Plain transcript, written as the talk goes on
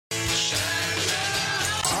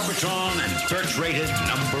on and search-rated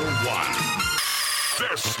 #1.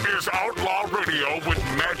 This is Outlaw Radio with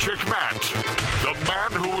Magic Matt, the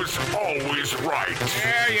man who is always right.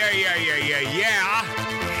 Yeah.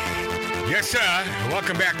 Yes, sir.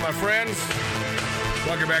 Welcome back, my friends.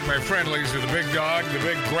 Welcome back, my friendlies, to the big dog, the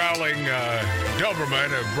big growling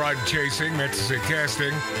Doberman of broad chasing, that's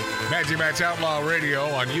casting. Magic Matt's Outlaw Radio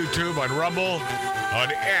on YouTube, on Rumble,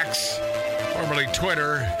 on X, formerly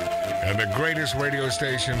Twitter, and the greatest radio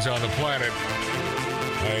stations on the planet.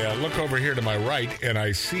 I look over here to my right, and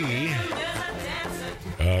I see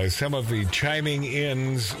some of the chiming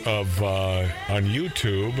ins of on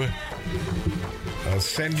YouTube. I'll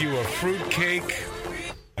send you a fruitcake.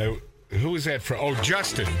 Who is that from? Oh,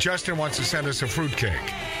 Justin. Justin wants to send us a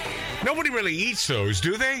fruitcake. Nobody really eats those,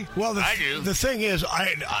 do they? Well, I do. The thing is,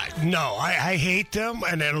 I hate them,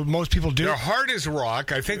 and most people do. They're hard as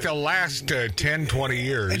rock. I think they'll last 10, 20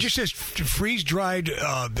 years. It just says freeze-dried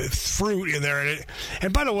fruit in there.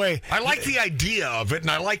 And by the way... I like the idea of it, and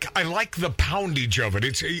I like the poundage of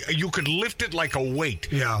it. You could lift it like a weight.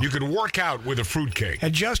 Yeah. You could work out with a fruitcake.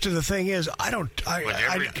 And Justin, the thing is, not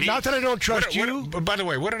that I don't trust you. By the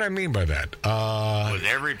way, what did I mean by that? With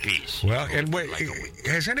every piece. Well, and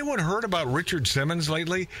has anyone heard about Richard Simmons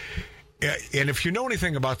lately? And if you know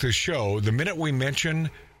anything about this show, the minute we mention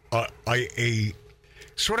a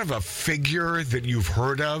sort of a figure that you've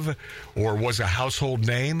heard of or was a household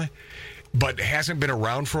name but hasn't been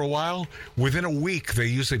around for a while, within a week they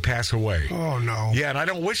usually pass away. Oh no! Yeah, and I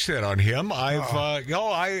don't wish that on him.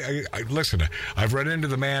 Listen. I've run into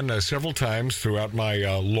the man several times throughout my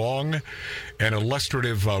long and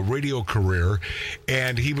illustrative radio career,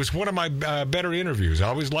 and he was one of my better interviews. I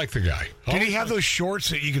always liked the guy. Did he have those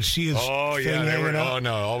shorts that you could see his? Oh yeah, they were. Oh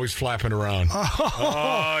no, always flapping around.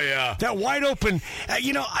 Oh yeah, that wide open. I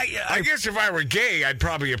guess if I were gay, I'd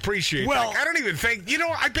probably appreciate. Well, that. I don't even think.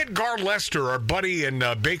 I bet Gar Lester, our buddy in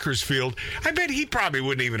Bakersfield, I bet he probably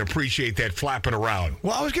wouldn't even appreciate that flapping around.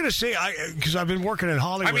 Well, I was going to say, because I've been working in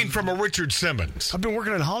Hollywood. I mean, from a Richard Simmons. I've been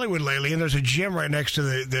working in Hollywood lately, and there's a gym right next to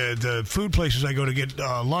the food places I go to get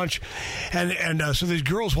lunch. And so these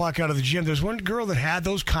girls walk out of the gym. There's one girl that had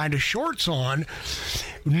those kind of shorts on.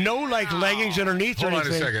 No, leggings underneath. Hold on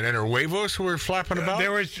a second. And her huevos were flapping about?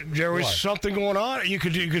 There was something going on. You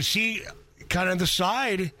could see kind of the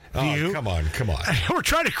side view. Oh, come on. And we're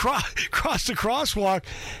trying to cross the crosswalk.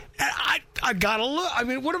 And I gotta look. I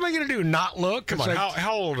mean, what am I gonna do? Not look? Come on.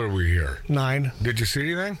 How old are we here? 9. Did you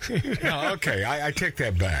see anything? No. Okay. I take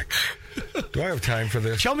that back. Do I have time for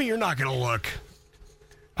this? Tell me you're not gonna look.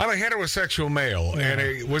 I'm a heterosexual male,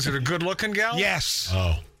 and was it a good-looking gal? Yes.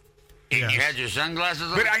 Oh. You had your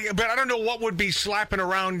sunglasses on? But I don't know what would be slapping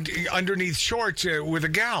around underneath shorts with a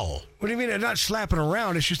gal. What do you mean? It's not slapping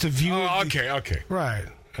around. It's just a view. Oh, okay. Right.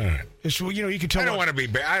 All right. It's, you can tell. I don't want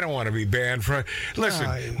to be banned from.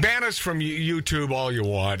 Listen, ban us from YouTube all you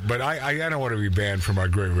want, but I don't want to be banned from our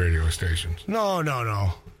great radio stations. No.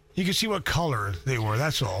 You can see what color they were.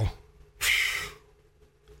 That's all.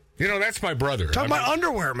 That's my brother. Talking about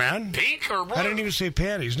underwear, man. Pink or what? I didn't even say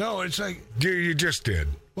panties. No, it's like... You just did.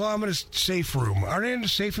 Well, I'm in a safe room. Are they in a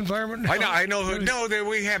safe environment now? I know. No,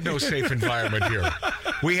 we have no safe environment here.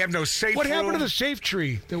 We have no safe room. What happened to the safe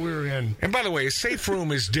tree that we were in? And by the way, a safe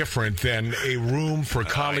room is different than a room for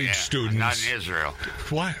college students. Not in Israel.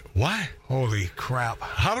 What? Holy crap.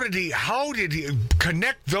 How did he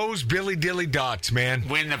connect those Billy Dilly dots, man?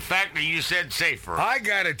 When the fact that you said safer. I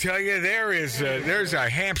got to tell you, there's a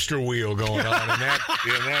hamster wheel going on in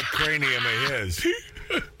that cranium of his.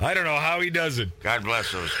 I don't know how he does it. God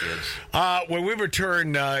bless those kids. When we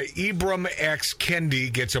return, Ibram X.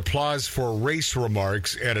 Kendi gets applause for race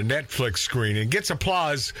remarks at a Netflix screening. Gets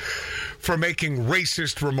applause for making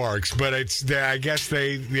racist remarks, but I guess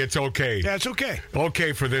it's okay. Yeah, it's okay.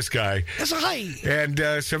 Okay for this guy. It's okay. And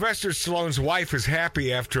Sylvester Stallone's wife is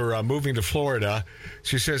happy after moving to Florida.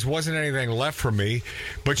 She says, wasn't anything left for me,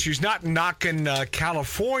 but she's not knocking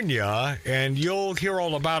California, and you'll hear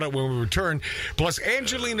all about it when we return. Plus,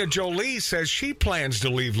 Angelina Jolie says she plans to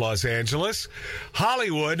leave Los Angeles.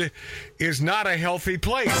 Hollywood is not a healthy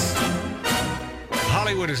place.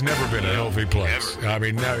 Hollywood has never been a healthy place. Never. I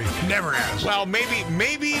mean, never has. Well,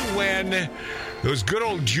 maybe when those good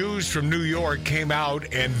old Jews from New York came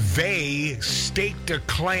out and they staked a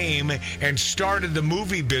claim and started the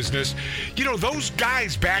movie business. Those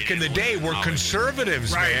guys back in the day were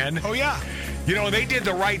conservatives, right. Man. Oh, yeah. They did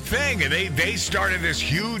the right thing, and they started this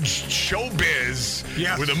huge showbiz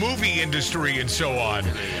with the movie industry and so on.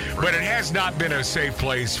 But it has not been a safe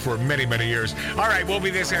place for many, many years. All right, we'll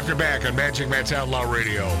be this after back on Magic Matt's Outlaw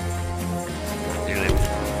Radio.